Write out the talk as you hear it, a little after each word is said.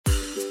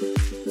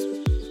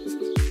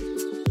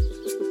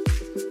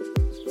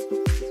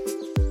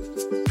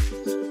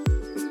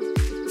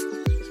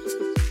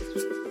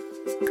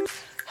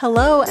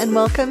Hello and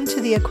welcome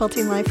to the A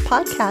Quilting Life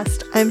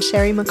podcast. I'm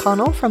Sherry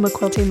McConnell from A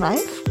Quilting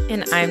Life.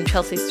 And I'm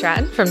Chelsea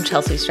Stratton from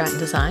Chelsea Stratton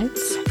Designs.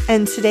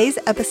 And today's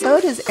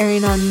episode is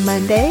airing on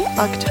Monday,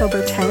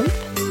 October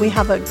 10th. We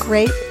have a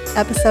great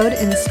episode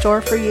in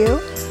store for you.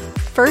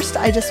 First,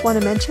 I just want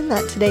to mention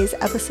that today's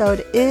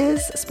episode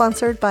is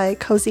sponsored by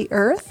Cozy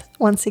Earth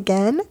once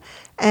again,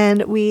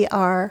 and we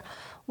are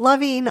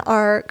loving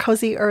our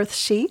Cozy Earth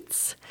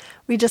sheets.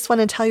 We just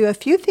want to tell you a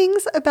few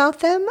things about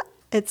them.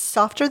 It's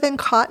softer than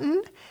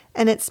cotton,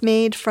 and it's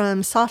made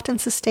from soft and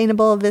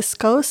sustainable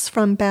viscose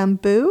from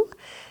bamboo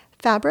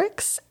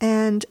fabrics,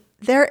 and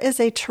there is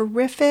a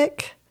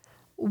terrific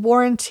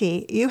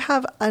warranty. You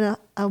have a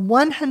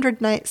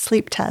 100-night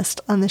sleep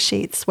test on the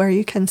sheets where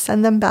you can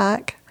send them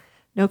back.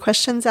 No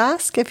questions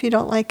asked if you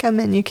don't like them,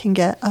 and you can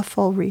get a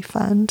full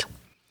refund.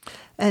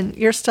 And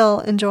you're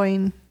still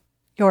enjoying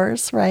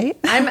yours, right?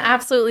 I'm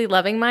absolutely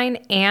loving mine,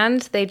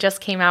 and they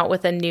just came out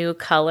with a new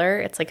color.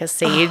 It's like a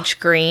sage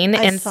green,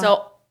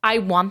 so I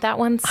want that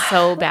one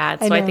so bad.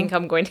 So I think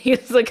I'm going to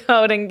use the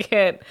code and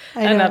get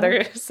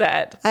another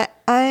set.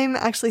 I'm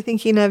actually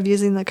thinking of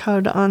using the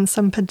code on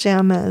some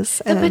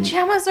pajamas. The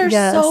pajamas are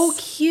so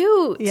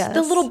cute. Yes.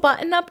 The little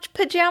button-up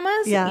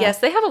pajamas. Yeah. Yes,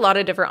 they have a lot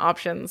of different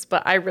options,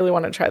 but I really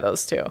want to try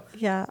those too.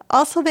 Yeah.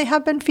 Also, they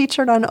have been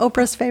featured on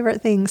Oprah's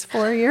Favorite Things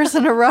 4 years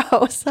in a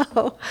row.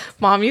 So,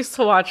 Mom used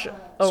to watch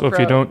Oprah. So if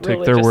you don't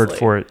take their word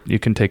for it, you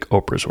can take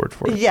Oprah's word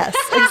for it. Yes,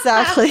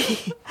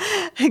 exactly.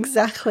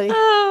 Exactly.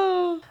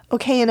 Oh.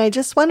 Okay, and I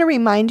just want to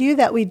remind you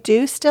that we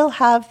do still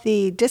have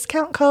the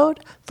discount code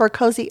for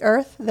Cozy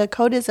Earth. The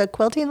code is A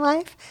Quilting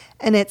Life,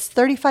 and it's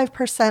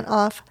 35%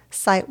 off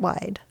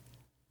site-wide.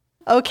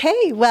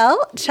 Okay,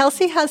 well,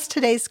 Chelsea has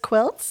today's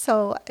quilts,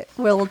 so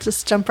we'll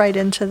just jump right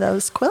into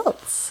those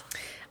quilts.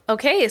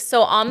 Okay,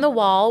 so on the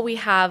wall we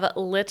have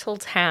Little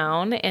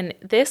Town, and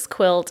this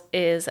quilt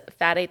is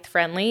Fat Eighth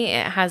friendly.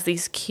 It has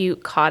these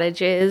cute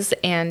cottages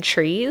and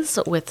trees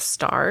with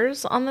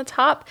stars on the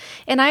top.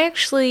 And I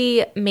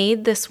actually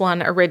made this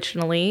one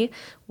originally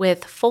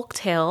with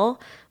Folktale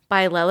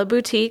by Lella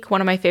Boutique,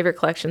 one of my favorite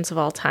collections of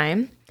all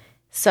time.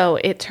 So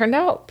it turned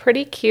out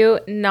pretty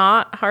cute,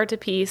 not hard to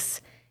piece.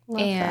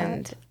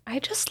 That. I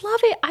just love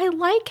it. I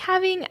like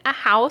having a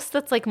house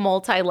that's like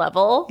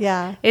multi-level.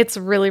 Yeah. It's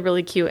really,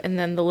 really cute. And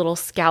then the little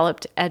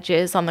scalloped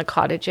edges on the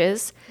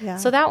cottages. Yeah.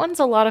 So that one's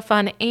a lot of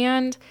fun.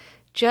 And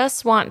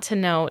just want to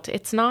note,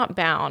 it's not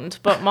bound,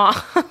 but Mom...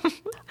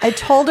 I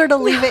told her to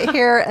leave it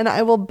here and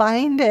I will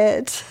bind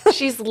it.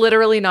 She's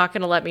literally not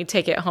going to let me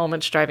take it home.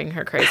 It's driving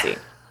her crazy.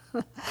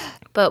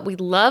 But we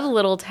love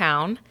Little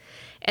Town.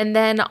 And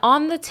then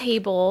on the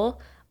table...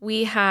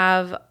 we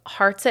have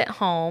Hearts at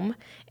Home,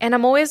 and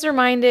I'm always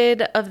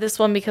reminded of this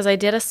one because I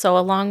did a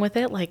sew-along with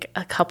it like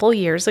a couple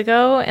years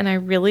ago, and I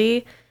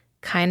really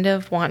kind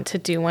of want to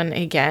do one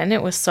again.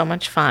 It was so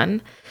much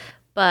fun,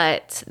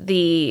 but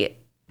it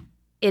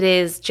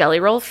is Jelly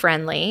Roll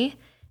friendly,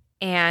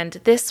 and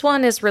this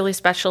one is really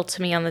special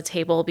to me on the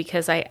table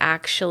because I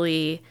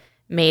actually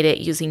made it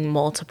using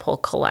multiple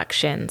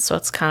collections, so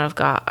it's kind of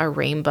got a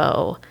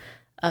rainbow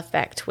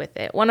effect with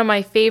it. One of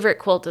my favorite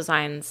quilt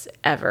designs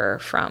ever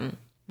from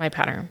my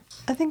pattern.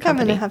 I think I'm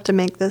going to have to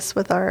make this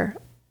with our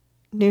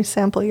new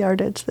sample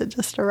yardage that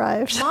just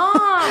arrived.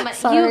 Mom,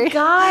 you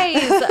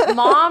guys,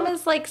 Mom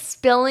is like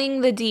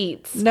spilling the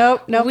deets.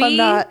 Nope, I'm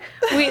not.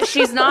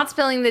 She's not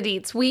spilling the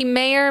deets. We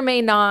may or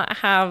may not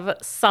have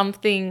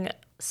something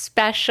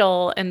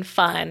special and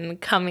fun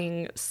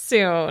coming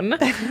soon,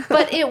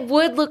 but it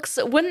would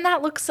wouldn't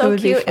that look so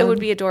cute? It would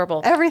be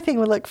adorable. Everything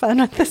would look fun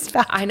with this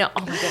back. I know. Oh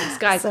my goodness,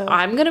 guys,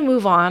 I'm gonna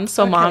move on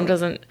so Mom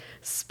doesn't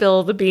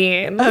spill the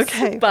beans.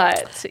 Okay,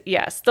 but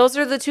yes, those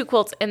are the two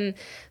quilts. And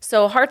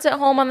so Hearts at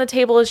Home on the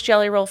table is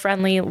Jelly Roll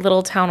friendly.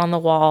 Little Town on the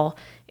wall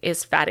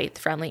is Fat Eighth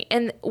friendly.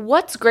 And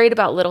what's great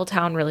about Little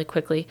Town, really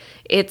quickly,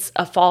 it's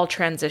a fall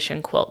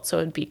transition quilt, so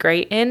it'd be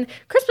great in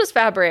Christmas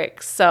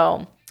fabrics.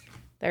 So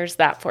there's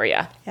that for you.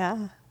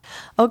 Yeah.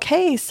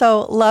 Okay,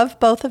 so love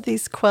both of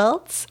these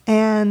quilts,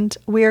 and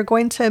we are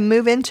going to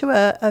move into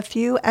a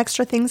few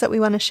extra things that we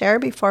want to share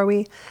before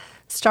we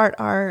start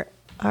our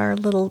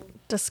little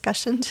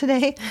discussion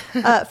today.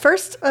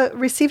 First,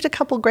 received a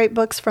couple great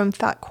books from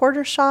Fat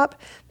Quarter Shop.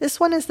 This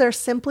one is their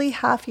Simply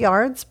Half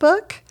Yards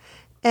book,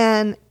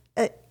 and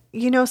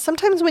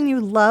sometimes when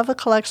you love a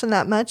collection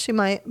that much, you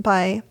might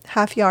buy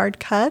half yard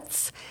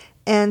cuts.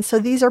 And so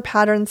these are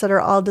patterns that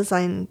are all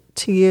designed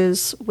to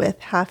use with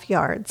half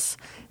yards,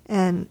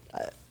 and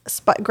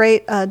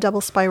great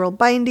double spiral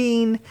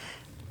binding.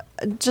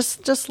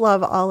 Just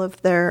love all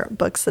of their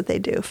books that they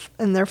do,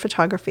 and their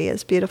photography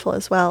is beautiful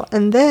as well.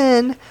 And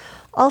then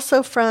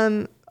also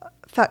from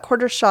Fat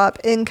Quarter Shop,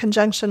 in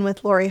conjunction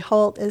with Lori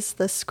Holt, is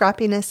the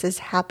Scrappiness is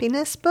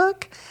Happiness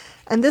book,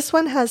 and this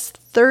one has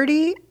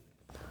 32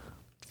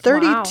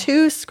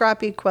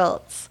 scrappy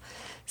quilts.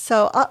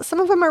 So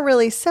some of them are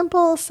really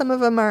simple. Some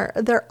of them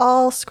they're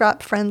all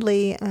scrap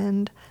friendly.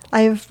 And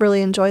I've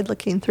really enjoyed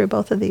looking through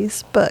both of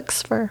these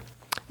books for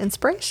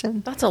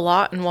inspiration. That's a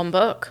lot in one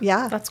book.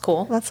 Yeah. That's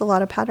cool. That's a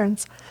lot of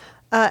patterns.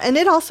 And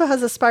it also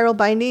has a spiral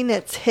binding.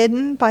 It's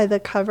hidden by the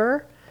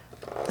cover.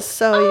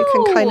 so you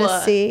can kind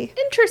of see.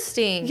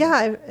 Interesting.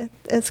 Yeah,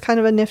 it's kind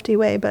of a nifty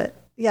way, but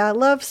yeah, I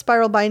love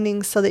spiral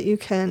bindings so that you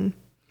can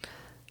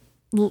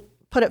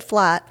put it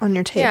flat on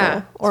your table.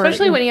 Yeah,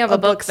 especially when you have a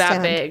book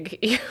that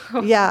big.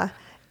 Yeah,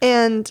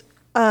 and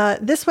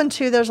this one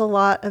too, there's a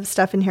lot of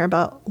stuff in here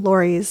about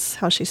Lori's,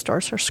 how she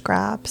stores her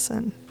scraps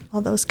and all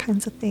those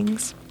kinds of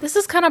things. This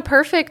is kind of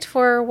perfect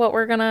for what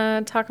we're going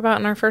to talk about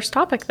in our first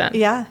topic then.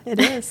 Yeah, it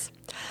is.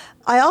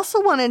 I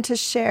also wanted to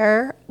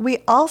share, we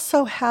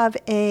also have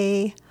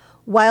a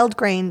Wild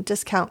Grain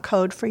discount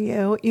code for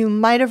you. You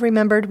might have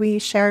remembered we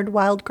shared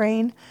Wild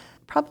Grain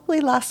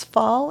probably last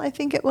fall, I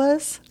think it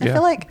was.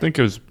 Yeah, I think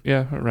it was,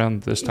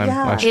 around this time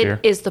last year.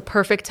 It is the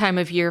perfect time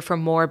of year for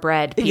more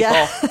bread, people.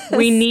 Yes.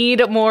 We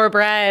need more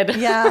bread.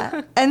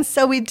 Yeah. And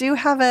so we do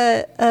have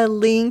a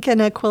link,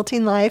 and A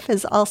Quilting Life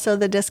is also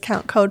the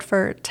discount code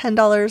for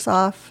 $10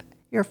 off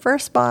your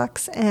first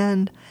box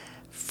and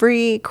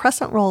free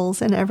crescent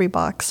rolls in every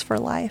box for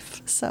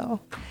life.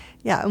 So,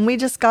 yeah. And we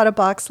just got a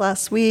box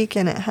last week,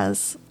 and it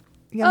has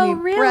yummy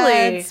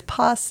breads,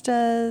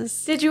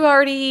 pastas. Did you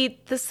already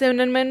eat the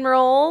cinnamon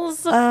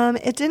rolls?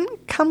 It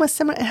didn't come with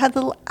cinnamon. It had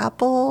little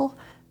apple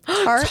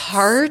tarts.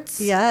 Tarts?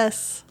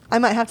 Yes. I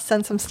might have to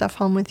send some stuff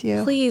home with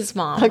you. Please,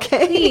 Mom.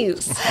 Okay.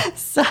 Please.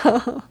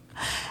 So,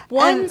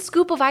 one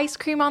scoop of ice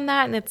cream on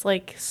that, and it's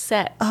like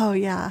set. Oh,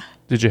 yeah.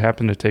 Did you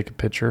happen to take a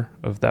picture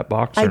of that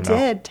box or I no?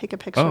 did take a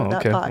picture of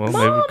that box. Well,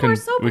 Mom, we're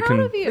so proud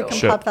of you. We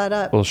can pop that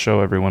up. We'll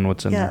show everyone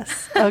what's in there.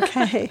 Yes.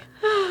 Okay.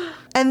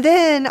 And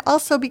then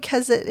also,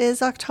 because it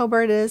is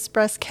October, it is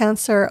Breast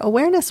Cancer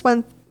Awareness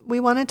Month, we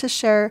wanted to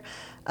share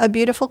a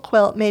beautiful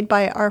quilt made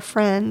by our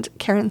friend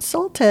Karen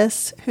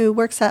Soltis, who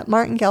works at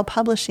Martingale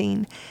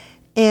Publishing.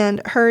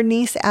 And her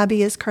niece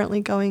Abby is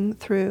currently going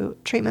through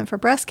treatment for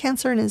breast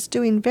cancer and is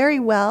doing very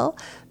well.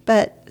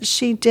 But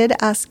she did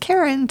ask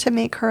Karen to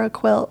make her a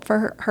quilt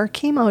for her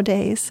chemo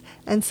days.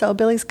 And so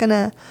Billy's going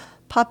to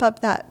pop up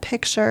that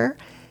picture.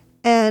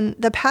 And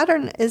the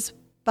pattern is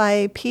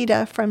by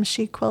Peta from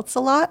She Quilts a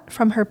Lot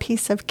from her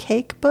Piece of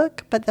Cake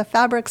book, but the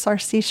fabrics are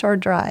Seashore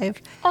Drive.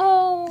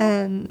 Oh.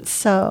 And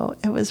so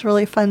it was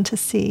really fun to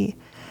see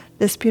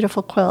this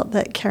beautiful quilt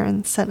that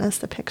Karen sent us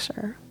the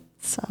picture.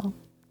 So,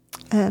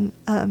 and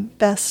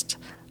best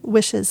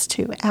wishes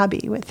to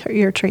Abby with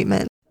your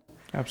treatment.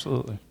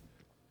 Absolutely.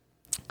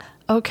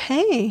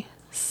 Okay.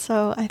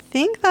 So I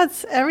think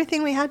that's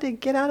everything we had to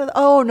get out of.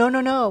 Oh,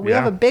 no. We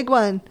have a big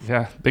one.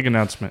 Yeah, big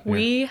announcement.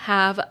 We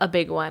have a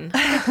big one.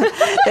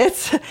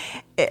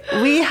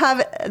 We have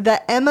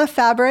the Emma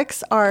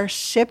fabrics are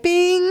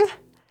shipping.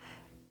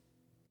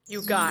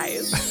 You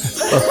guys.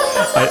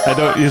 I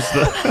don't use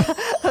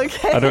the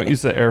Okay. I don't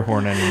use the air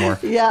horn anymore.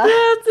 Yeah.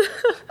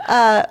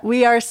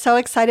 We are so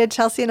excited.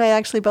 Chelsea and I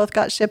actually both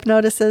got ship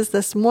notices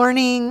this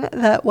morning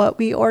that what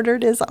we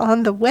ordered is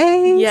on the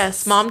way.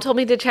 Yes, Mom told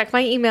me to check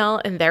my email,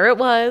 and there it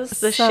was,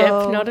 the ship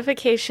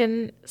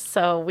notification.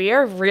 So we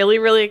are really,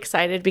 really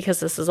excited because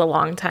this is a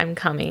long time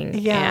coming.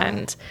 Yeah.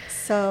 And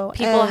so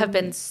people have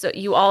been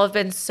you all have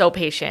been so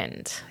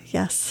patient.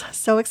 Yes,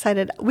 so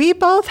excited. We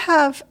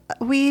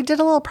did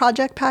a little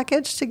project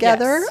package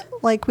together,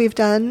 like we've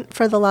done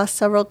for the last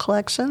several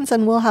collections,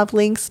 and we'll have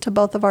links to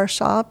both of our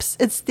shops.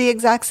 It's the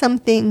exact same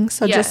thing,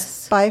 so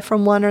just buy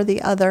from one or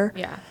the other.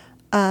 Yeah.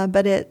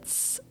 But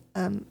it's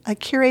a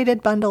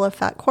curated bundle of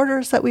fat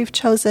quarters that we've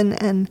chosen,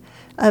 and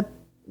a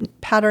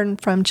pattern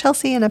from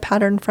Chelsea and a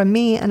pattern from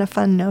me and a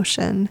fun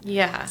notion.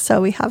 Yeah.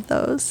 So we have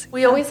those.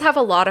 We always have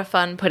a lot of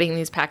fun putting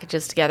these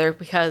packages together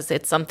because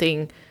it's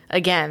something,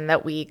 again,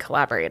 that we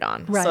collaborate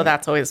on. Right. So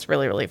that's always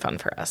really, really fun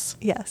for us.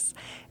 Yes.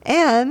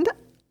 And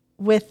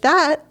with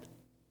that,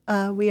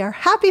 we are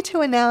happy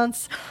to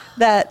announce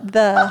that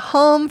the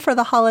Home for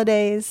the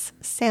Holidays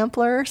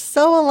sampler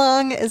Sew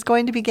Along is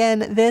going to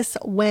begin this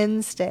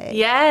Wednesday.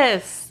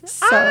 Yes.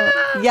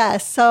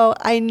 Yes. So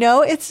I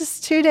know it's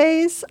just 2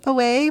 days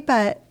away,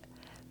 but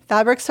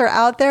fabrics are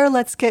out there.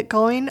 Let's get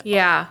going.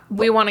 Yeah.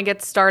 We want to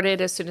get started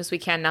as soon as we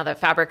can now that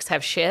fabrics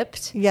have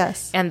shipped.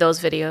 Yes. And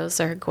those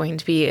videos are going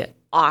to be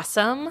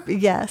awesome.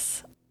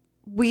 Yes.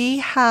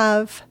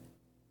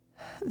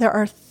 There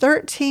are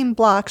 13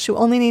 blocks. You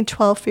only need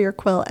 12 for your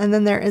quilt. And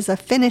then there is a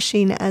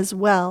finishing as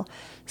well.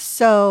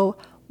 So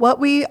what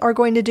we are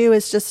going to do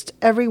is just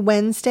every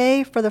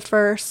Wednesday for the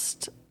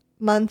first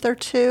month or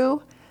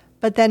two.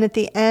 But then at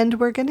the end,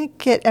 we're going to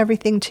get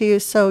everything to you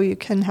so you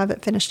can have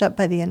it finished up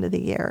by the end of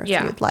the year if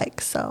you'd like.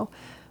 So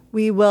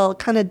we will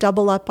kind of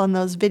double up on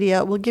those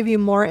videos. We'll give you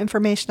more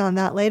information on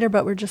that later,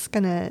 but we're just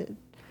going to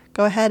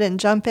go ahead and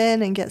jump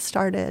in and get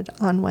started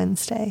on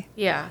Wednesday.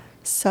 Yeah.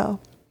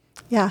 So,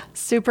 yeah,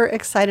 super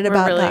excited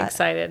about that. We're really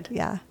excited.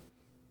 Yeah.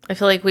 I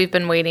feel like we've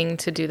been waiting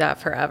to do that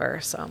forever.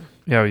 So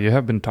Yeah, you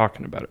have been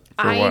talking about it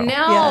for a while. I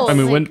know. Yes. I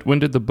mean, when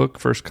did the book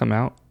first come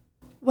out?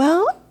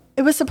 Well,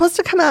 it was supposed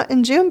to come out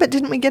in June, but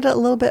didn't we get it a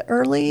little bit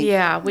early?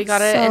 Yeah, we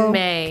got it in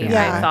May,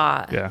 Yeah. I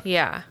thought.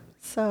 Yeah.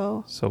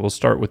 So we'll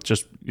start with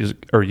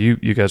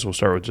you guys will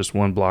start with just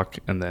one block,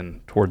 and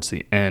then towards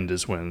the end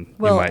is when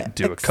you might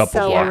do a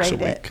couple blocks a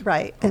week.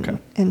 Right,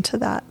 into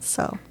that.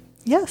 So,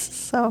 yes.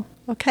 So,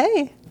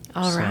 okay.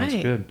 All right.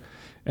 Sounds good.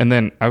 And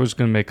then I was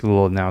going to make a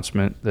little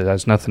announcement that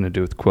has nothing to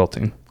do with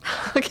quilting.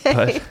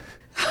 Okay.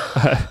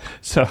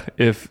 So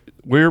if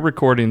we're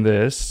recording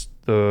this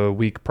the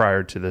week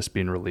prior to this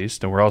being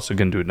released, and we're also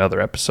going to do another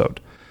episode.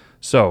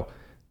 So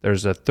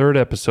there's a third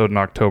episode in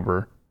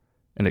October,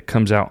 and it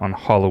comes out on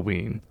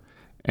Halloween.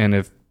 And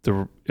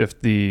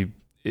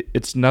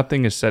it's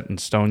nothing is set in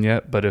stone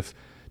yet, but if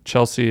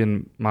Chelsea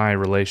and my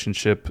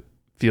relationship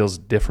feels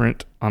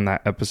different on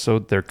that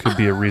episode, there could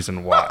be a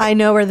reason why. I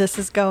know where this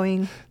is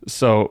going.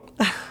 So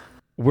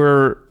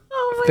we're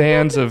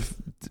fans of,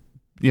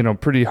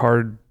 pretty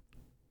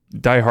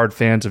diehard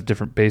fans of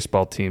different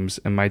baseball teams,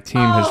 and my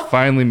team has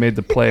finally made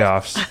the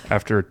playoffs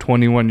after a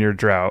 21-year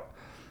drought.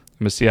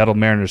 I'm a Seattle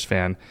Mariners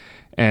fan,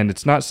 and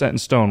it's not set in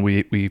stone.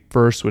 We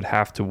first would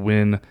have to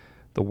win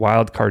the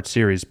wild card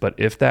series, but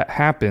if that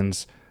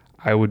happens,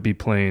 I would be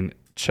playing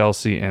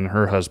Chelsea and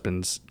her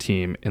husband's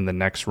team in the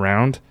next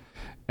round,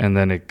 and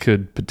then it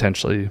could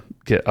potentially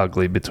get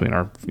ugly between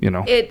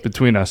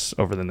between us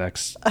over the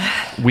next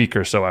week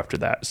or so after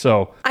that.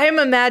 So I am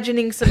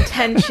imagining some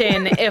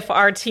tension if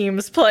our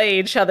teams play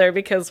each other,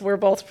 because we're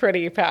both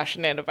pretty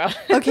passionate about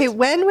it. Okay,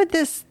 when would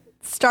this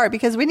start?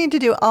 Because we need to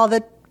do all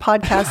the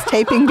podcast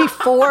taping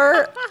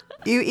before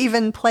you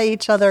even play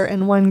each other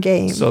in one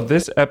game. So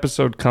this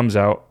episode comes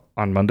out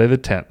on Monday the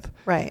 10th.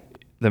 Right.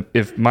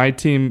 If my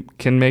team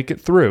can make it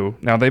through,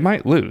 now they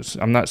might lose.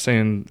 I'm not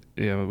saying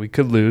we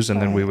could lose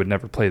and then we would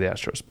never play the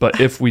Astros.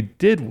 But if we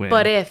did win,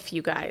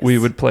 we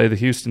would play the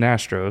Houston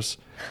Astros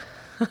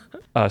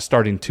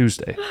starting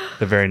Tuesday,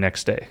 the very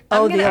next day.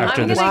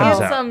 After this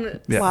comes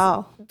out.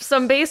 Wow.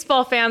 Some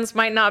baseball fans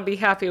might not be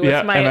happy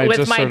with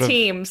my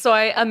team. So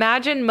I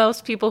imagine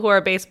most people who are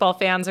baseball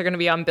fans are going to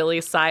be on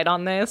Billy's side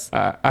on this.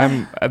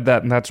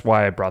 That's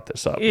why I brought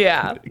this up.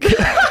 Yeah.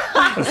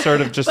 I sort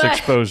of just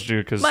exposed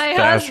you because the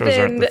Astros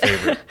aren't the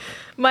favorite.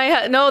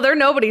 No, they're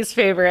nobody's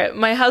favorite.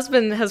 My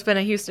husband has been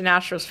a Houston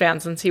Astros fan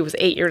since he was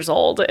 8 years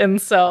old.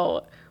 And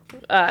so,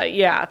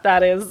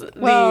 that is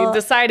the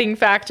deciding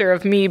factor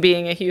of me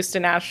being a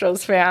Houston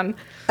Astros fan.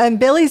 And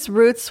Billy's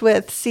roots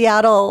with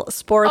Seattle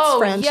sports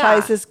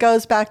franchises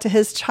goes back to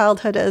his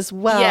childhood as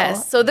well.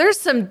 Yes. So there's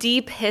some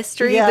deep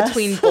history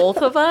between both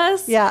of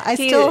us.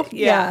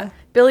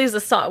 Billy was a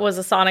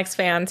Sonics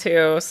fan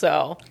too,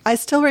 so I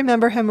still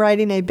remember him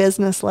writing a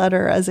business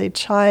letter as a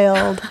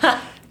child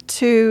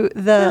to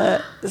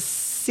the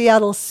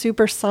Seattle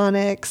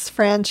Supersonics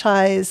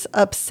franchise,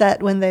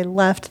 upset when they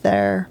left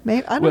there.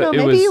 Maybe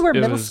you were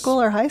middle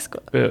school or high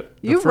school. The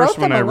first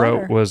one I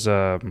wrote was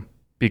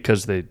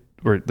because they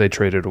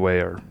traded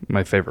away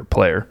my favorite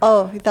player.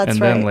 Oh, that's right.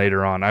 And then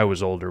later on, I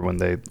was older when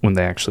they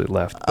actually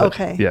left. But,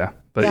 okay. Yeah.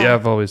 But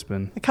I've always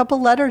been. A couple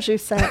letters you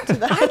sent to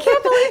that. I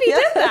can't believe he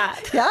did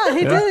that. Yeah,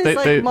 he did.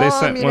 They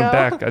sent one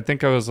back. I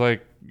think I was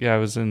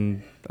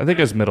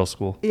middle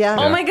school. Yeah.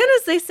 Oh my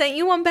goodness, they sent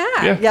you one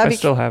back. Yeah, I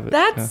still have it.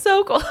 That's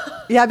so cool.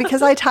 Yeah,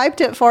 because I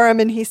typed it for him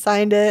and he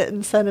signed it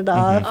and sent it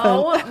off.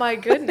 Oh my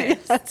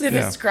goodness. It's in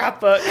a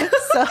scrapbook.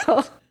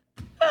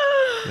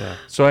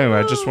 So anyway,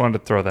 I just wanted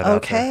to throw that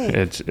out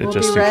there. We'll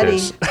just be ready. In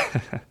case.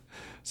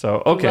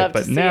 So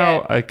but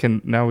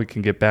now we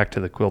can get back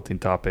to the quilting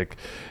topic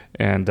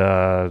and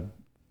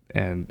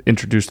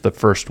introduce the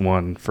first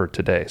one for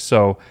today.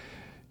 So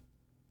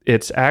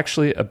it's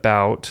actually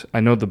about, I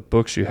know the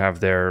books you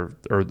have there,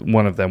 or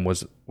one of them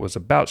was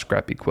about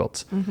scrappy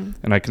quilts. Mm-hmm.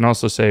 And I can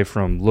also say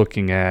from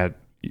looking at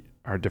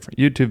our different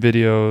YouTube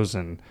videos,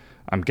 and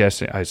I'm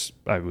guessing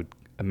I would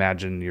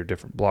imagine your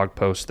different blog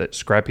posts, that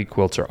scrappy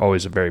quilts are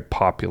always a very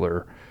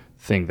popular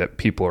thing that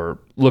people are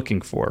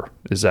looking for.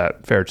 Is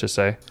that fair to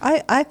say?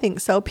 I think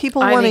so.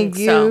 People want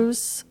to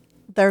use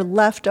their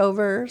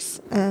leftovers,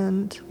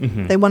 and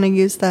they want to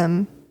use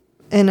them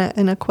in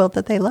a quilt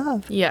that they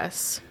love.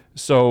 Yes.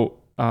 So,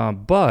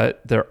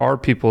 but there are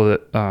people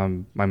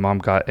that my mom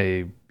got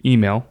a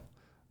email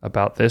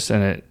about this,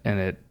 and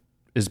it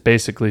is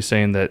basically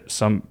saying that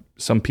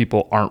some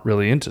people aren't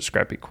really into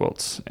scrappy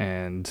quilts,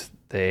 and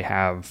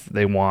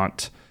they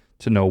want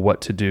to know what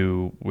to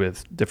do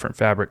with different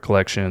fabric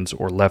collections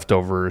or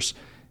leftovers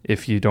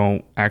if you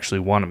don't actually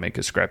want to make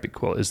a scrappy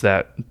quilt. Is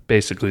that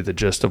basically the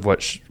gist of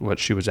what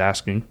she was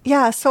asking?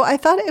 Yeah, so I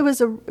thought it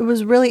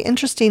was really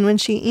interesting. When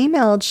she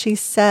emailed, she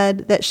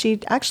said that she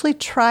actually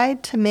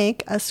tried to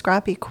make a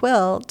scrappy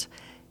quilt,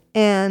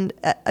 and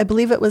I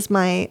believe it was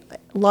my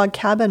log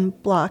cabin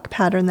block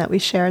pattern that we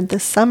shared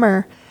this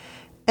summer.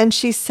 And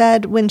she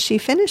said when she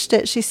finished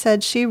it, she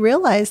said she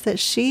realized that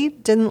she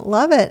didn't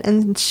love it,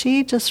 and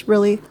she just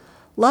really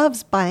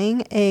loves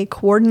buying a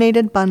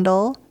coordinated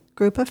bundle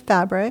group of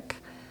fabric.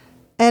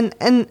 And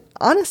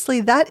honestly,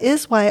 that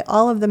is why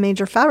all of the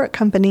major fabric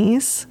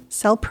companies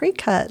sell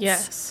pre-cuts.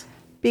 Yes.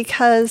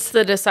 Because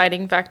the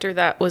deciding factor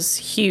that was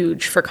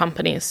huge for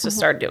companies to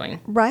start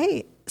doing.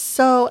 Right.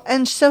 So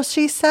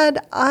she said,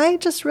 I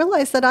just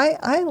realized that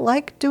I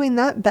like doing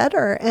that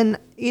better. And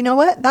you know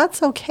what?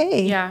 That's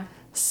okay. Yeah.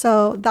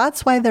 So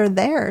that's why they're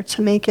there,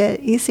 to make it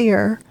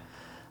easier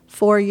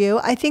for you.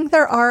 I think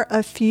there are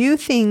a few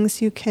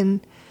things you can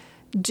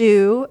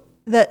do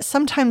that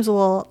sometimes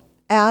will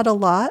add a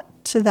lot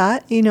to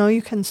that.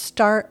 You can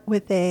start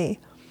with a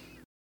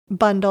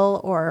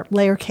bundle or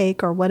layer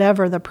cake or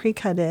whatever the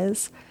pre-cut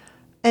is.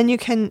 And you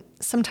can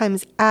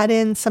sometimes add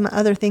in some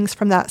other things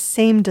from that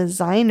same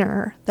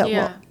designer that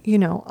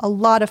will, a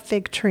lot of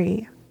fig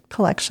tree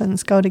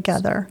collections go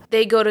together.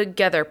 They go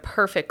together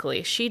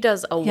perfectly. She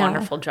does a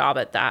wonderful job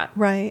at that.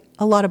 Right.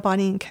 A lot of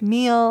Bonnie and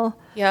Camille.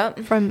 Yep.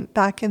 From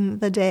back in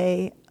the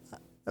day.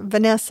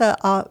 Vanessa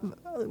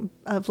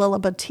of Lila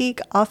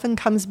Boutique often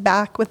comes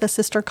back with a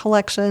sister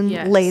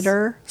collection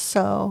later.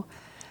 So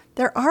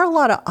there are a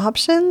lot of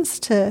options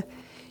to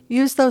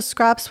use those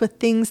scraps with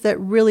things that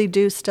really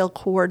do still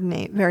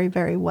coordinate very,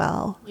 very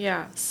well.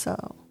 Yeah.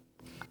 So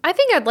I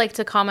think I'd like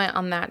to comment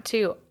on that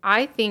too.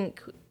 I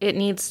think it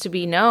needs to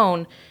be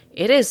known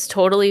it is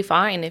totally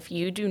fine if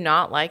you do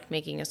not like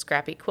making a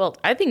scrappy quilt.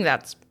 I think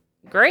that's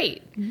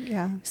great.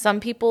 Yeah. Some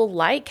people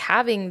like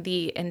having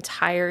the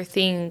entire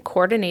thing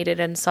coordinated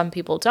and some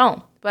people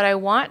don't. But I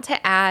want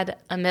to add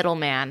a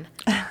middleman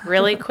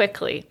really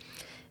quickly.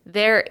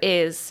 There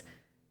is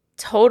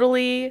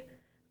totally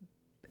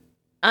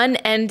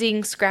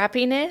unending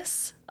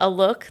scrappiness, a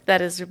look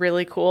that is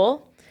really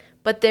cool.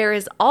 But there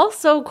is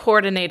also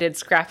coordinated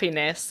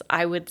scrappiness,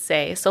 I would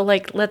say. So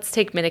let's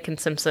take Minnick and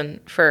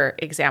Simpson, for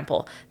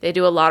example. They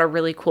do a lot of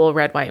really cool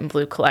red, white, and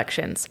blue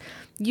collections.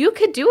 You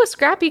could do a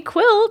scrappy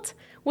quilt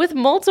with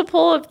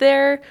multiple of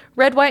their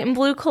red, white, and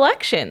blue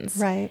collections.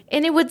 Right.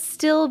 And it would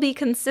still be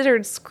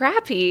considered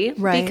scrappy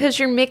because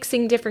you're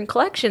mixing different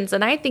collections.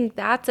 And I think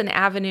that's an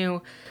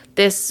avenue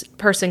this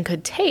person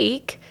could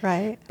take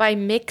by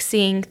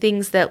mixing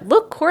things that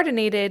look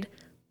coordinated,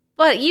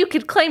 but you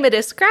could claim it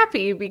as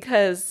scrappy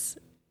because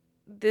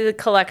the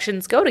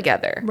collections go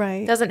together.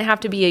 Right. It doesn't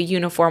have to be a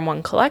uniform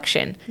one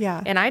collection.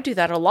 Yeah. And I do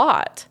that a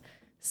lot.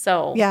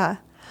 So. Yeah.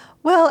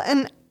 Well,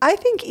 and I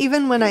think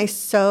even when I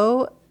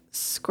sew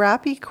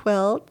scrappy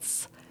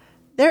quilts,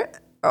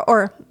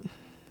 or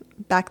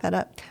back that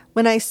up.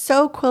 When I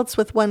sew quilts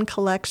with one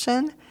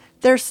collection,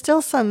 there's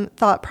still some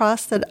thought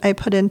process that I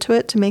put into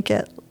it to make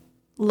it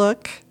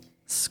look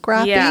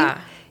scrappy.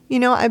 Yeah.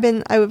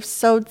 I've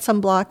sewed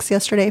some blocks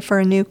yesterday for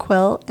a new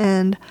quilt,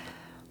 and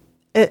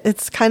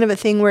it's kind of a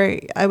thing where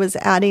I was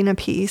adding a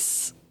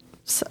piece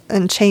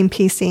and chain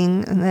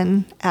piecing and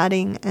then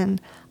adding, and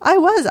I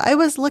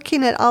was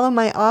looking at all of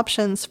my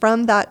options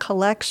from that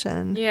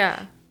collection.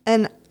 Yeah.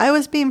 And I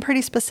was being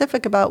pretty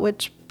specific about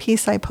which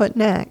piece I put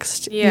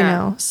next,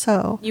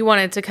 so. You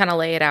wanted to kind of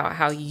lay it out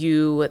how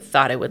you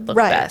thought it would look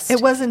best. It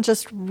wasn't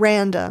just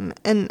random.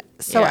 And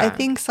so I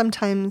think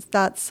sometimes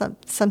that's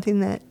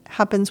something that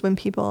happens when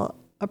people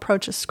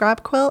approach a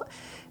scrap quilt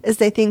is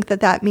they think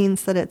that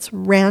means that it's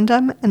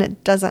random, and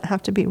it doesn't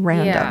have to be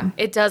random.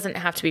 Yeah, it doesn't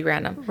have to be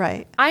random.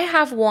 Right. I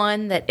have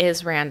one that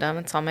is random.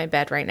 It's on my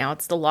bed right now.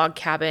 It's the log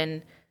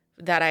cabin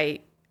that I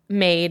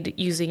made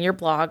using your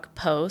blog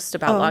post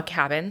about log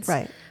cabins.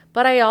 Right.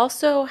 But I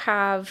also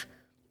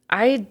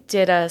I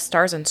did a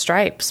Stars and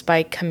Stripes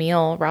by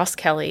Camille Ross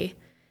Kelly,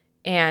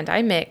 and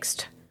I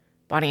mixed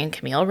Bonnie and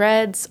Camille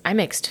reds. I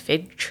mixed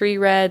fig tree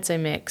reds. I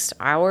mixed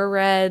our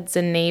reds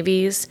and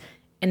navies,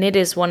 and it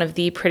is one of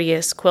the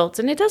prettiest quilts,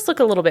 and it does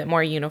look a little bit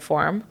more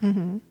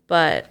uniform,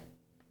 but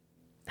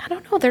I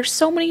don't know. There's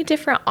so many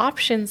different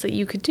options that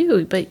you could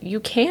do, but you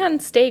can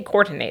stay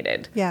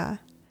coordinated. Yeah.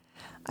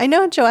 I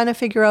know Joanna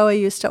Figueroa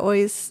used to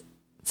always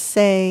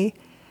say,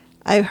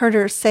 I heard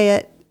her say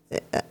it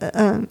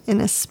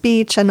in a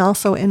speech and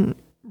also in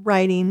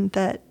writing,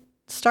 that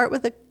start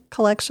with a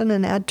collection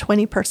and add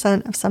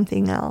 20% of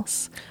something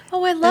else.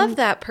 Oh, I love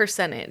that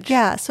percentage.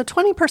 Yeah, so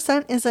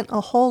 20% isn't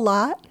a whole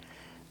lot,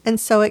 and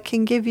so it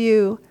can give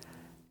you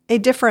a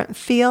different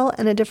feel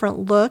and a different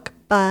look,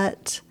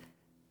 but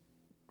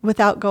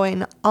without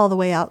going all the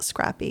way out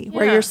scrappy,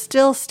 where you're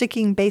still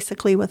sticking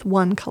basically with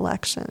one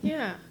collection.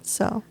 Yeah.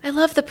 So I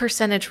love the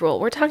percentage rule.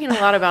 We're talking a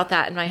lot about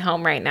that in my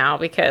home right now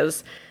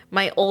because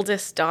my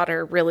oldest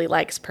daughter really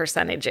likes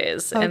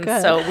percentages. And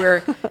good. So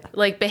we're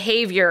like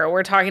behavior.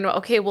 We're talking about,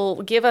 okay, well,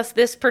 give us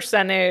this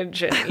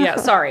percentage. And yeah,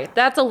 sorry.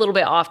 That's a little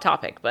bit off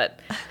topic, but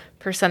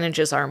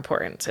percentages are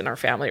important in our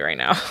family right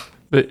now.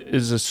 But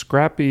is a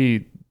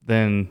scrappy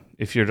then,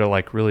 if you're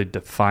to really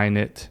define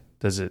it,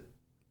 does it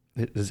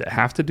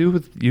have to do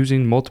with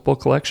using multiple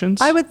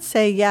collections? I would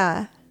say,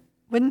 yeah.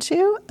 Wouldn't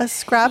you? A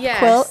scrap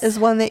quilt is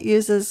one that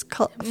uses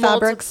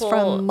fabrics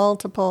from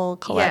multiple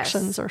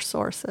collections or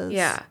sources.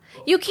 Yeah.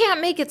 You can't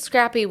make it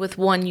scrappy with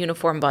one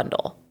uniform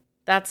bundle.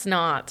 That's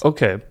not.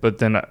 Okay, but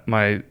then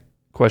my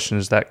question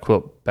is, that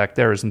quilt back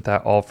there, isn't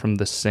that all from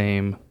the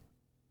same?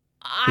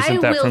 Isn't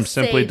that from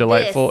Simply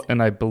Delightful?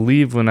 And I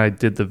believe when I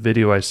did the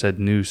video, I said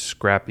new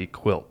scrappy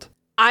quilt.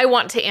 I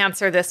want to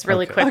answer this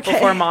really quick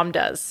before Mom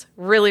does.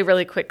 Really,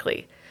 really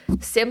quickly.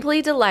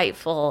 Simply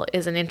Delightful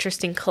is an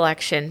interesting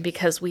collection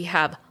because we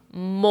have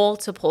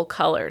multiple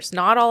colors.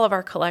 Not all of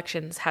our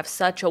collections have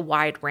such a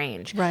wide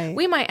range. Right.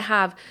 We might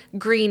have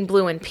green,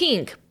 blue, and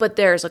pink, but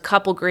there's a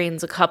couple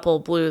greens, a couple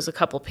blues, a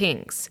couple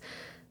pinks.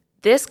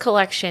 This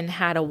collection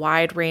had a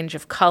wide range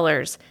of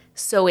colors,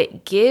 so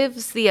it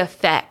gives the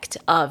effect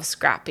of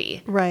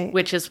scrappy. Right.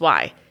 Which is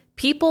why.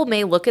 people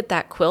may look at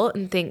that quilt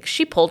and think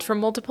she pulled from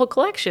multiple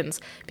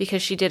collections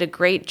because she did a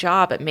great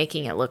job at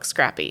making it look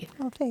scrappy.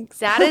 Oh, thanks.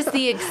 That is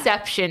the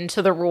exception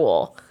to the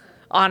rule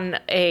on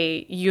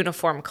a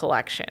uniform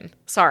collection.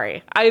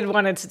 Sorry, I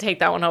wanted to take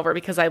that one over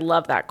because I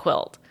love that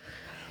quilt.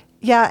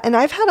 Yeah, and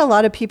I've had a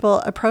lot of people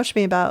approach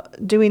me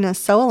about doing a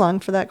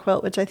sew-along for that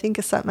quilt, which I think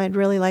is something I'd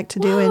really like to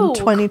do in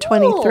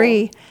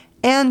 2023,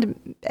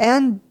 cool.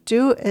 and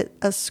do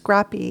a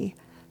scrappy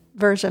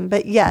version.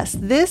 But yes,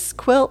 this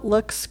quilt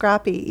looks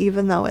scrappy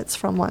even though it's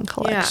from one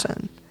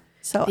collection. Yeah.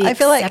 So I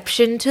feel like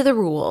exception to the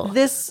rule.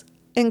 This,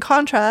 in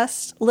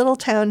contrast, little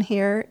town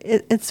here,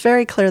 it's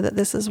very clear that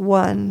this is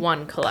one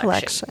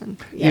collection.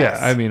 Yes.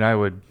 Yeah, I mean, I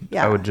would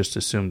just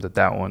assume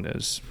that one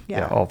is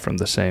all from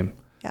the same.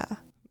 Yeah.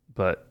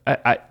 But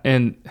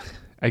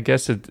I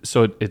guess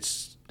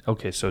it's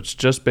okay. So it's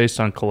just based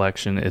on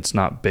collection. It's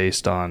not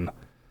based on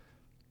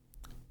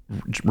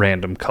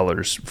random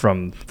colors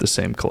from the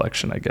same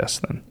collection, I guess.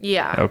 Then.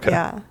 Yeah. Okay.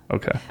 Yeah.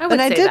 Okay.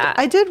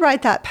 I did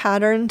write that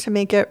pattern to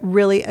make it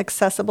really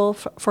accessible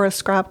for a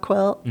scrap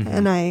quilt,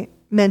 and I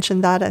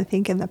mentioned that I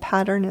think in the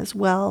pattern as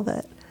well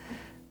that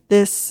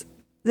this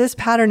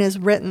pattern is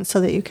written so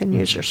that you can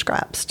use your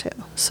scraps too.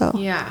 So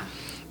yeah.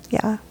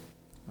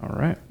 All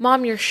right.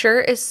 Mom, your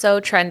shirt is so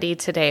trendy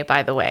today,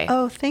 by the way.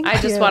 Oh, thank you.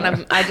 I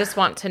just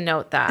want to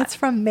note that. It's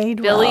from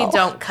Madewell. Billy,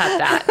 don't cut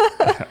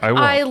that.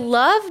 I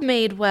love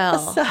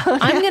Madewell.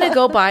 I'm going to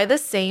go buy the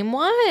same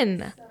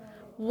one.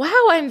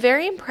 Wow, I'm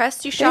very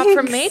impressed you shop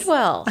from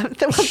Madewell. Well,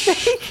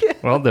 thank you.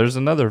 Well, there's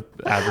another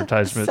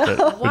advertisement that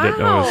we didn't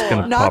know was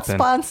going to pop in.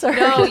 Not sponsored.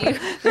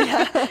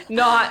 No,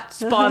 not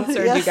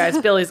sponsored, yes. You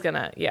guys. Billy's going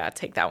to,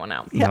 take that one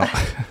out. Yeah.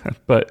 No.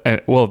 But,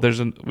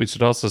 we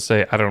should also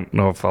say, I don't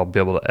know if I'll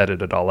be able to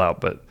edit it all out,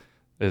 but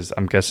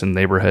I'm guessing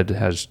neighborhood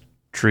has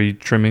tree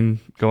trimming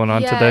going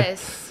on today.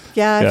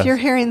 Yeah, if you're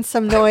hearing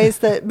some noise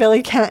that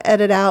Billy can't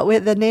edit out,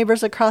 the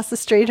neighbors across the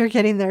street are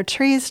getting their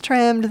trees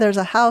trimmed. There's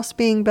a house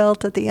being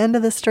built at the end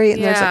of the street,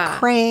 and there's a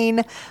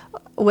crane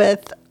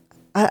with,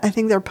 I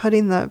think they're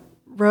putting the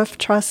roof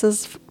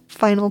trusses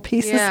final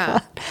pieces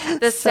on.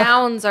 The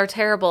sounds are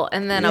terrible.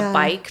 And then a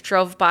bike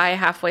drove by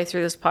halfway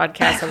through this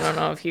podcast. I don't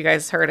know if you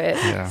guys heard it.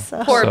 Yeah.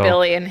 Poor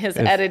Billy and his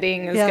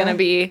editing is going to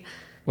be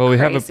Well, we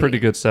crazy. have a pretty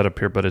good setup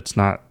here, but it's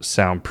not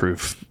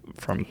soundproof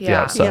from the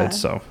outside,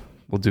 so...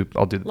 I'll do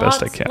the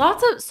best I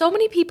can. So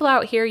many people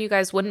out here, you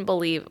guys wouldn't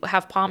believe,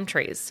 have palm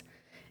trees.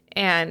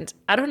 And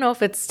I don't know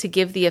if it's to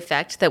give the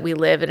effect that we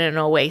live in an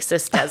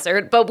oasis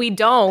desert, but we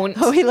don't.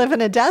 We live in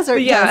a desert.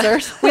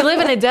 We live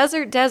in a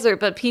desert,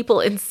 but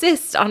people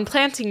insist on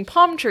planting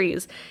palm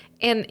trees.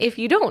 And if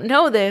you don't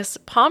know this,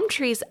 palm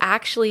trees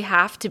actually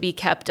have to be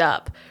kept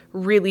up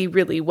really,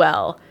 really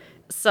well.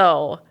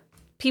 So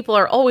people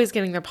are always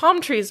getting their palm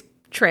trees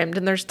trimmed,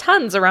 and there's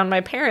tons around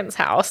my parents'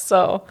 house.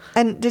 So,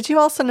 and did you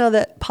also know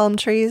that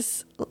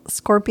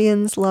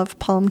scorpions love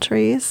palm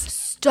trees?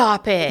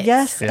 Stop it.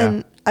 Yes,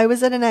 and I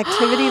was at an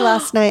activity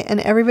last night, and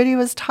everybody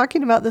was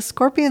talking about the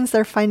scorpions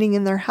they're finding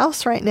in their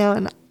house right now,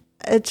 and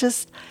it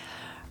just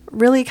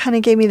really kind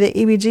of gave me the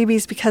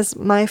EBGBs because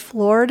my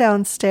floor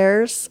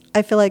downstairs,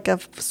 I feel like a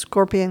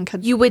scorpion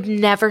could... You would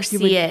never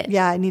see it.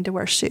 Yeah, I need to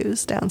wear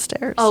shoes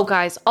downstairs. Oh,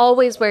 guys,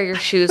 always wear your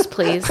shoes,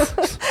 please.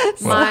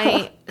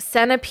 My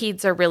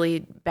centipedes are really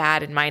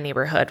bad in my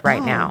neighborhood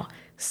right now.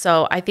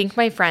 So I think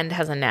my friend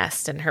has a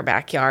nest in her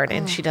backyard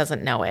and she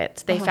doesn't know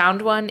it. They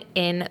found one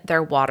in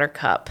their water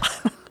cup.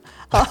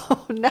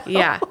 Oh, no.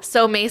 Yeah.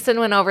 So Mason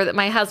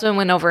my husband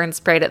went over and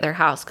sprayed at their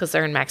house because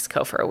they're in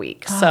Mexico for a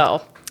week.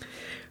 So...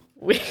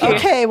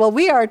 Okay, well,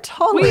 we are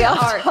totally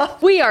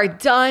we are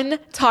done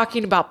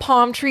talking about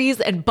palm trees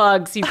and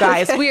bugs, you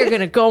guys. Okay. We are going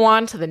to go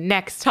on to the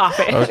next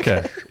topic.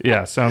 Okay.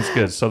 Yeah, sounds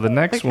good. So the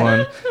next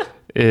one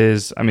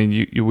is,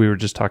 we were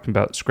just talking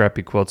about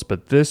scrappy quilts,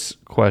 but this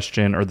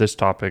question or this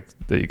topic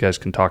that you guys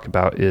can talk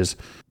about is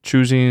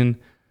choosing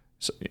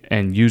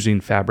and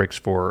using fabrics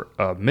for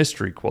a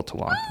mystery quilt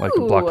along, like a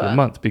block of the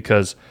month.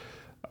 Because,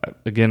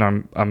 again,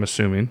 I'm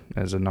assuming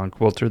as a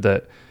non-quilter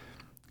that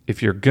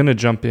if you're going to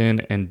jump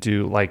in and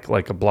do like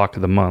a block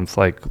of the month,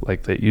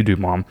 like that you do,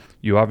 Mom,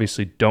 you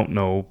obviously don't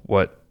know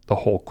what the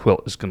whole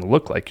quilt is going to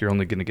look like. You're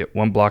only going to get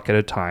one block at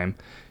a time.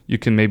 You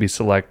can maybe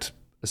select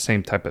the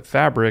same type of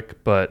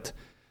fabric, but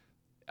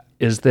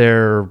is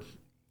there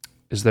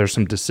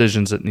some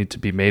decisions that need to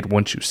be made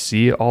once you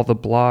see all the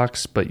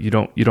blocks, but you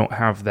don't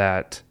have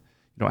that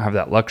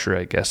luxury,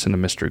 I guess, in a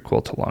mystery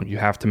quilt along. You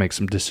have to make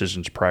some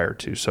decisions prior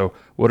to. So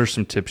what are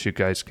some tips you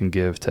guys can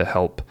give to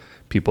help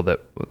people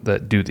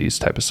that do these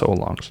type of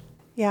sew-alongs?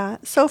 Yeah.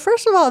 So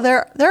first of all,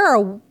 there are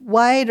a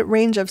wide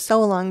range of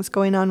sew-alongs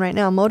going on right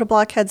now. Moda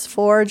Blockheads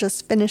 4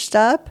 just finished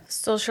up.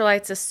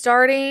 Socialites is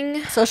starting.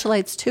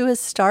 Socialites 2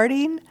 is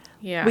starting.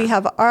 Yeah. We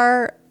have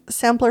our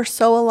sampler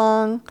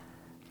sew-along.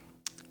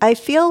 I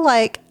feel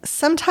like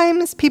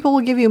sometimes people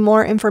will give you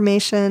more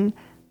information.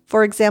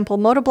 For example,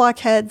 Moda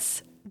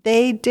Blockheads,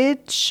 they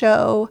did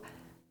show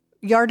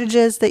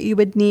yardages that you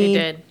would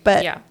need,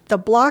 but the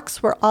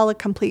blocks were all a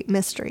complete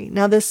mystery.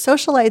 Now, this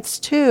Socialites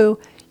 2,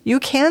 you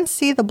can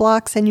see the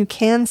blocks and you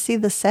can see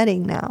the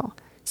setting now.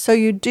 So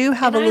you do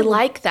have And a little... I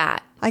like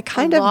that. I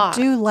kind of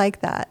do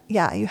like that.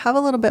 Yeah, you have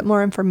a little bit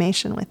more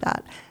information with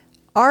that.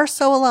 Our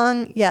sew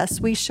along, yes,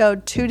 we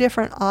showed 2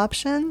 different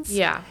options.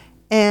 Yeah.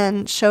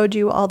 And showed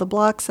you all the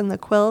blocks and the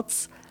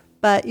quilts,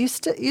 but you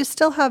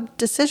still have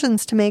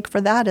decisions to make for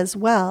that as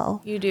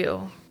well. You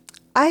do.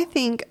 I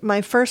think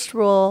my first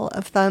rule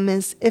of thumb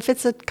is if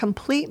it's a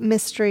complete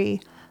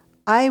mystery,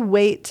 I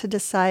wait to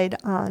decide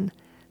on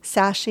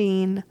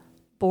sashing,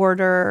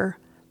 border,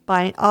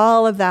 buying,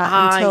 all of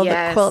that until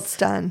the quilt's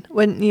done.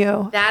 Wouldn't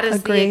you That is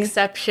agree? the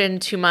exception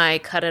to my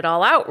cut it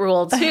all out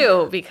rule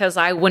too, because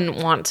I wouldn't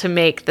want to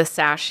make the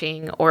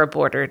sashing or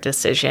border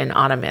decision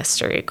on a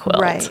mystery quilt.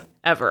 Right.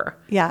 Ever.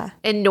 Yeah.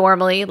 And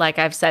normally, like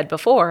I've said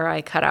before,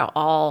 I cut out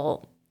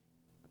all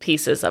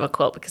pieces of a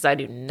quilt because I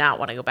do not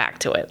want to go back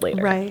to it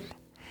later. Right.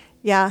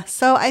 Yeah.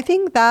 So I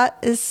think that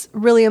is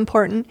really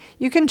important.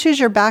 You can choose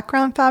your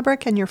background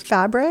fabric and your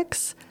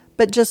fabrics,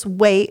 but just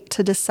wait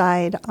to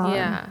decide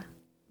on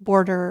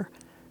border,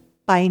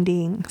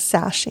 binding,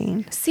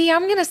 sashing. See,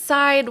 I'm going to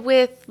side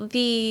with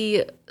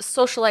the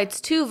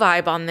Socialites 2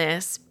 vibe on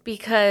this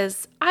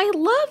because I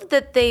love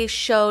that they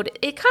showed,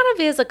 it kind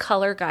of is a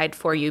color guide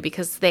for you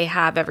because they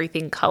have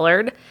everything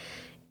colored.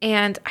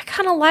 And I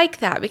kind of like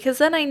that because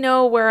then I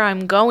know where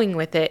I'm going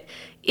with it.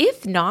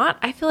 If not,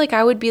 I feel like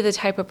I would be the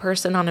type of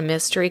person on a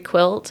mystery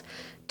quilt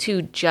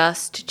to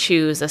just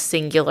choose a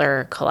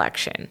singular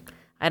collection.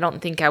 I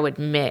don't think I would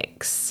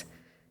mix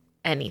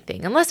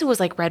anything unless it was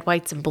like red,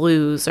 whites, and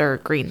blues or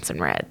greens and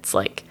reds,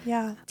 like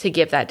to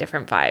give that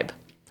different vibe.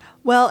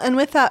 Well, and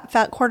with that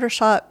Fat Quarter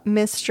Shop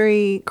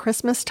mystery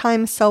Christmas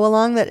time sew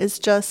along that is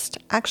just,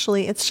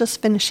 actually, it's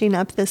just finishing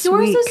up this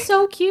week. Yours is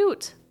so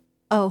cute.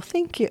 Oh,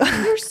 thank you.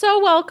 You're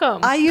so welcome.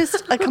 I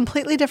used a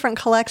completely different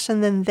collection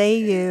than they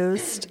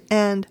used,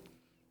 and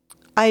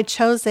I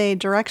chose a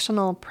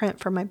directional print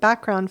for my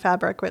background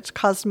fabric, which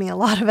caused me a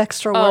lot of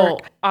extra work. Oh,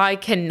 I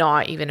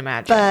cannot even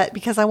imagine. But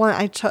because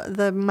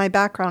my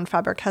background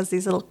fabric has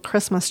these little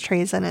Christmas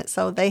trees in it,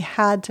 so they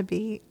had to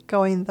be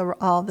going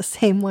all the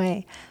same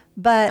way.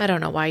 But I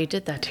don't know why you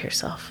did that to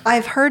yourself.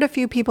 I've heard a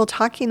few people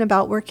talking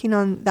about working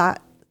on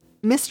that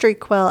mystery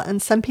quilt,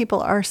 and some people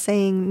are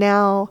saying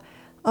now,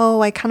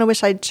 oh, I kind of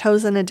wish I'd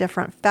chosen a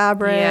different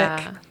fabric.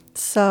 Yeah.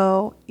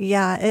 So,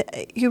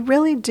 you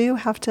really do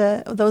have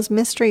to, those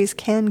mysteries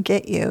can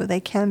get you.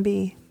 They can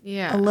be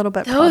a little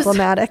bit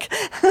problematic.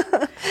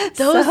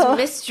 Those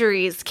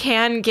mysteries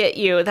can get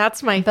you.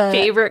 That's my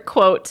favorite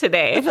quote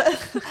today.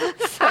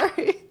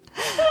 Sorry.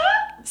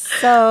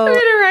 So I'm going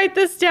to write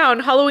this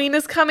down. Halloween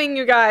is coming,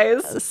 you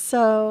guys.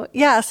 So,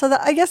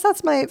 I guess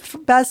that's my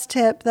best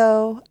tip,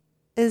 though,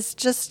 is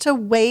just to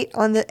wait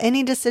on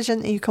any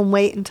decision that you can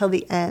wait until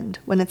the end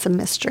when it's a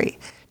mystery.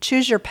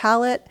 Choose your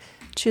palette,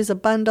 choose a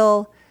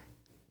bundle,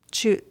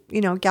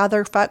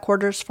 gather fat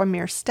quarters from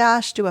your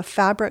stash, do a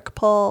fabric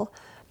pull,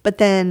 but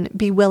then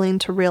be willing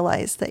to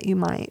realize that you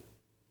might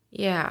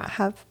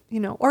have,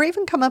 or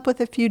even come up with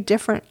a few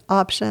different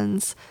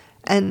options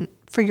and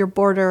for your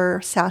border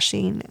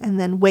sashing, and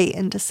then wait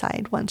and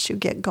decide once you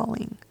get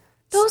going.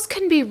 Those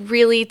can be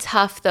really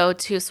tough though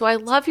too. So I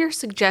love your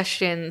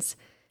suggestions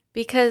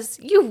because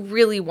you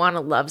really want to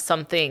love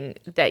something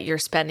that you're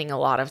spending a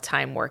lot of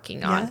time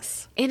working on.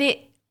 Yes. And it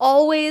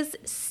always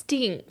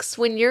stinks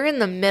when you're in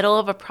the middle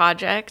of a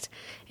project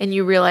and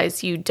you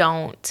realize you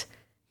don't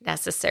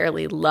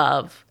necessarily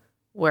love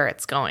where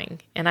it's going.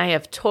 And I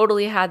have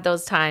totally had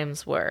those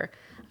times where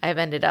I've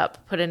ended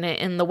up putting it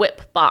in the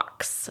whip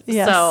box.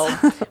 Yes.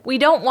 So we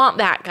don't want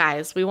that,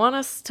 guys. We want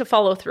us to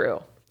follow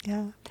through.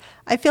 Yeah.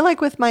 I feel like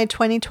with my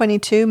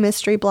 2022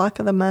 mystery block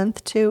of the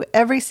month too,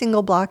 every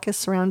single block is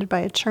surrounded by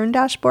a churn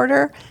dash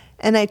border.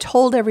 And I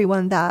told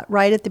everyone that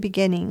right at the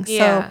beginning.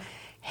 Yeah. So,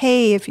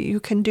 hey, if you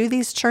can do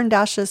these churn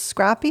dashes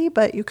scrappy,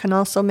 but you can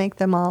also make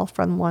them all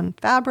from one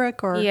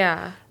fabric, or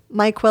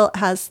my quilt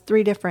has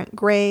 3 different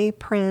gray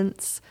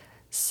prints.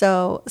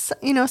 So,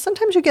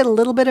 sometimes you get a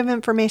little bit of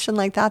information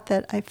like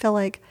that I feel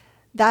like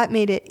that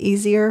made it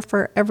easier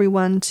for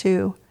everyone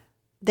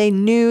they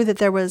knew that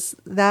there was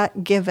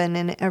that given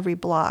in every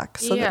block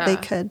so that they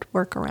could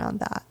work around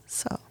that.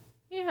 So,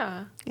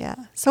 yeah.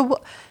 So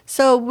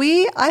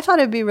I thought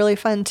it'd be really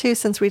fun too,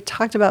 since we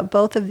talked about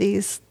both of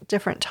these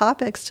different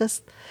topics,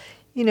 just,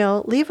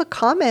 leave a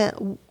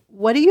comment.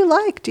 What do you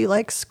like? Do you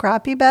like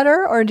scrappy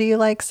better, or do you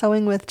like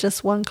sewing with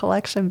just one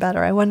collection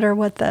better? I wonder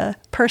what the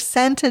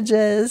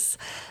percentages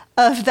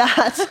of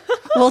that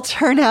will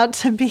turn out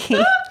to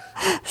be.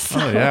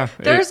 So,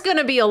 there's going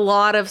to be a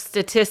lot of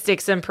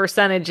statistics and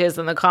percentages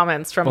in the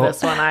comments from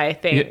this one, I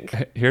think.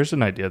 Here's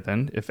an idea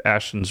then. If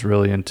Ashton's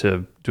really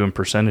into doing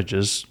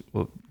percentages,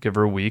 we'll give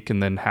her a week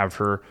and then have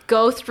her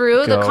go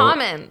through the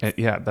comments.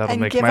 That'll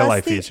make my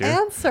life easier.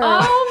 Answer.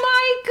 Oh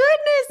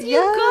my goodness,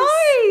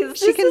 you guys.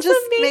 She can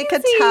just make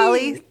a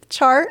tally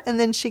chart, and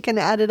then she can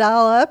add it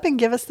all up and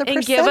give us the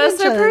percentage. And give us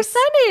a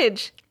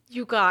percentage.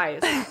 You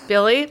guys.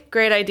 Billy,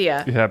 great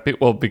idea. Yeah,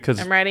 because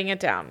I'm writing it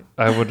down.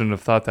 I wouldn't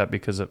have thought that,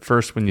 because at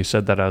first when you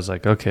said that, I was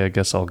like, okay, I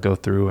guess I'll go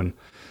through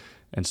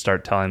and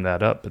start tallying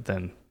that up. But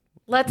then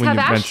Let's when have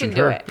you Ashton mentioned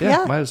do her. it.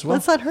 Yeah, might as well.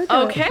 Let's let her do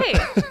it. Okay.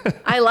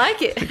 I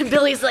like it.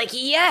 Billy's like,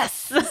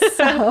 yes.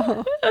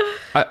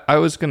 I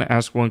was going to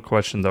ask one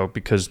question, though,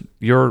 because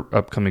your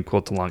upcoming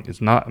quilt-along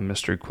is not a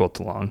mystery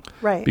quilt-along.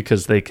 Right.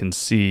 Because they can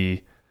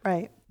see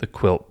Right. the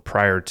quilt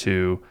prior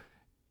to.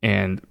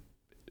 And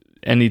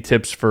any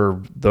tips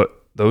for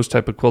those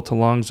type of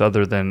quilt-alongs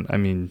other than, I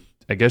mean,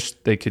 I guess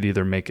they could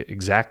either make it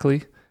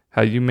exactly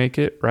how you make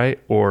it, right?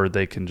 Or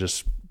they can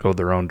just go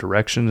their own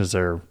direction. Is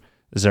there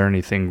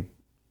anything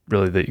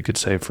really that you could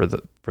say for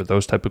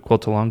those type of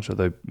quilt-alongs? Or are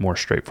they more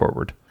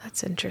straightforward?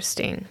 That's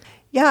interesting.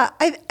 Yeah,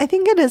 I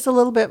think it is a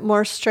little bit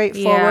more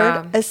straightforward,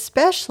 Yeah.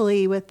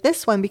 especially with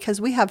this one because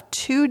we have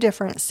 2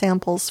 different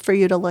samples for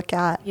you to look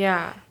at.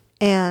 Yeah.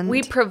 And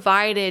We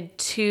provided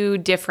 2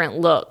 different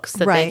looks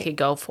that Right. they could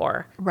go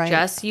for. Right.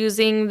 Just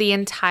using the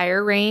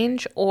entire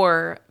range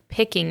or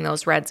picking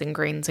those reds and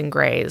greens and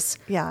grays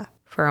yeah,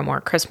 for a more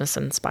Christmas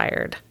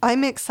inspired.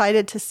 I'm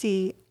excited to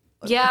see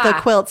Yeah. the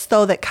quilts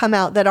though that come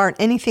out that aren't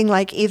anything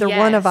like either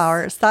one of Yes.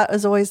 ours. That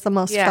is always the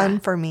most Yeah. fun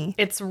for me.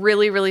 It's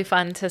really, really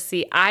fun to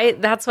see.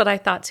 That's what I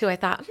thought too. I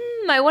thought,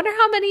 I wonder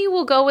how many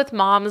will go with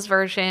mom's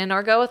version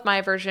or go with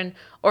my version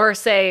or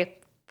say,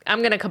 I'm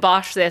going to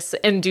kibosh this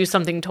and do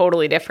something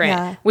totally different,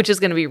 Yeah. which is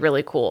going to be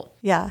really cool.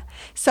 Yeah.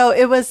 So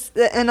it was,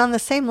 and on the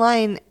same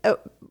line,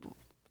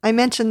 I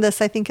mentioned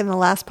this, I think, in the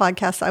last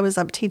podcast. I was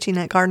up teaching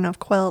at Garden of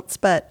Quilts,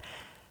 but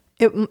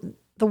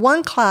the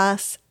one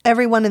class,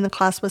 everyone in the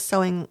class was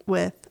sewing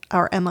with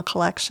our Emma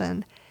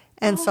collection.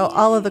 And so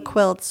all of the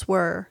quilts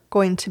were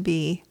going to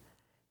be,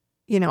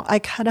 I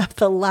cut up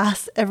the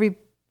last, every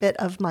bit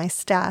of my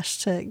stash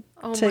to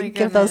my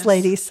give those goodness.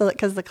 ladies, so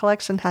because the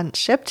collection hadn't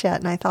shipped yet,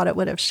 and I thought it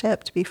would have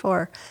shipped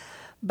before.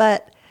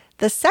 But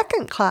the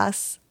second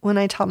class, when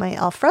I taught my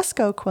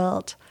alfresco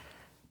quilt,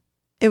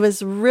 it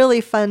was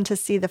really fun to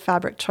see the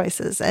fabric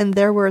choices. And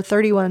there were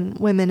 31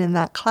 women in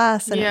that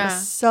class, and it Yeah.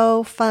 was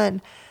so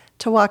fun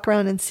to walk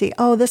around and see,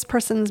 oh, this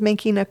person's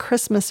making a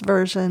Christmas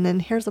version,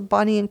 and here's a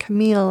Bonnie and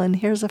Camille, and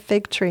here's a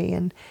fig tree,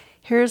 and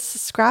here's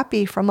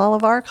Scrappy from all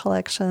of our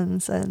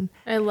collections. And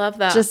I love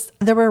that. just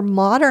there were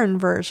modern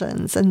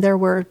versions, and there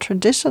were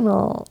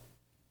traditional,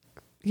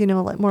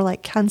 like more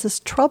like Kansas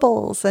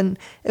Troubles, and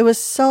it was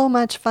so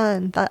much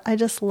fun. That I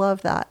just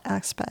love that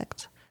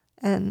aspect.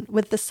 And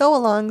with the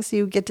sew-alongs,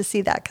 you get to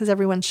see that because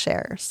everyone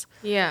shares.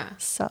 yeah.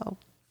 So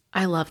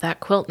I love that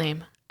quilt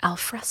name,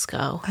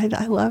 Alfresco. I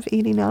love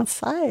eating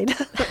outside.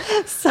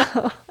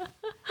 So,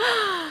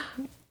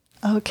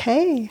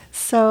 okay.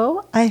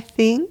 So I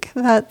think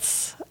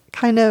that's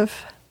kind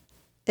of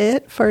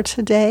it for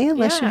today,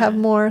 unless you Yeah. have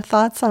more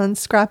thoughts on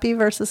scrappy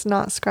versus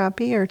not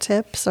scrappy or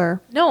tips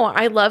or. No,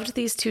 I loved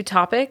these 2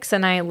 topics,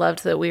 and I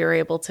loved that we were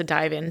able to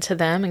dive into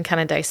them and kind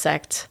of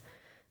dissect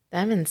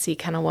them and see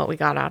kind of what we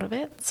got out of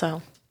it.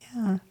 So,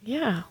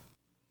 yeah.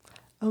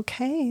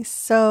 Okay.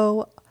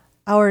 So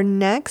our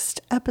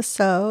next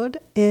episode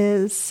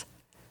is.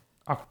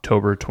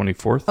 October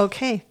 24th.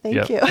 Okay. Thank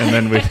Yep. you.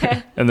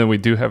 And then we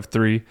do have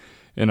 3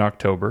 in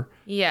October.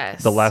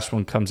 Yes. The last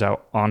one comes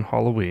out on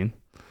Halloween.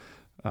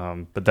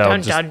 But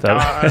Dun, dun,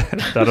 dun.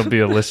 that'll be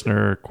a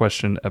listener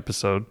question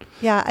episode.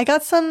 Yeah. I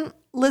got some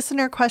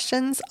listener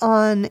questions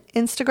on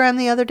Instagram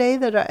the other day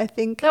that I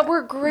think that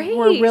were great.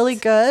 were really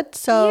good.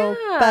 So,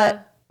 Yeah.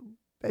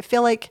 but I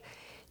feel like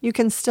you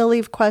can still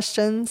leave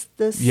questions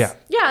this. Yeah.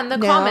 Yeah, in the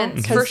now,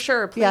 comments, for 'cause-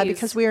 sure, please. Yeah,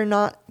 because we are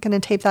not going to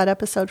tape that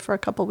episode for a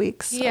couple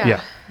weeks. So.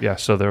 Yeah. Yeah.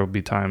 So there will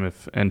be time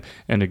and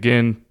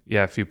again,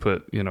 if you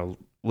put,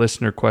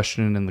 listener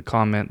question in the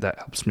comment, that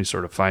helps me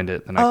sort of find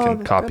it. Then I Oh, can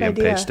good copy and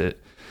idea. paste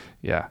it.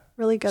 Yeah.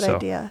 Really good So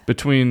idea.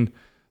 between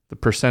the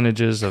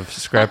percentages of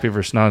scrappy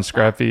versus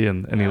non-scrappy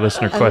and any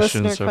listener And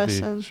questions, listener there'll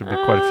questions. should be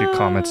quite a few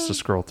comments to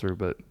scroll through.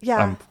 But Yeah.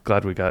 I'm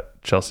glad we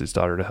got Chelsea's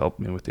daughter to help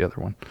me with the other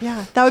one.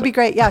 Yeah, that would be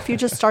great. Yeah, if you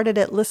just started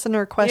at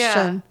listener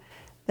question,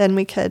 then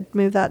we could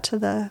move that to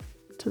the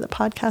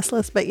podcast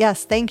list. But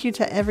yes, thank you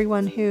to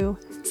everyone who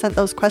sent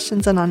those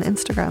questions in on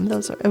Instagram.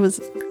 It was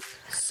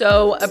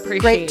So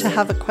appreciated. great to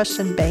have a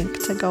question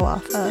bank to go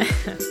off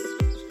of.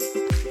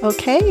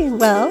 Okay,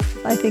 well,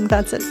 I think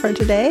that's it for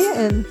today,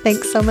 and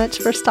thanks so much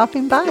for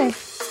stopping by.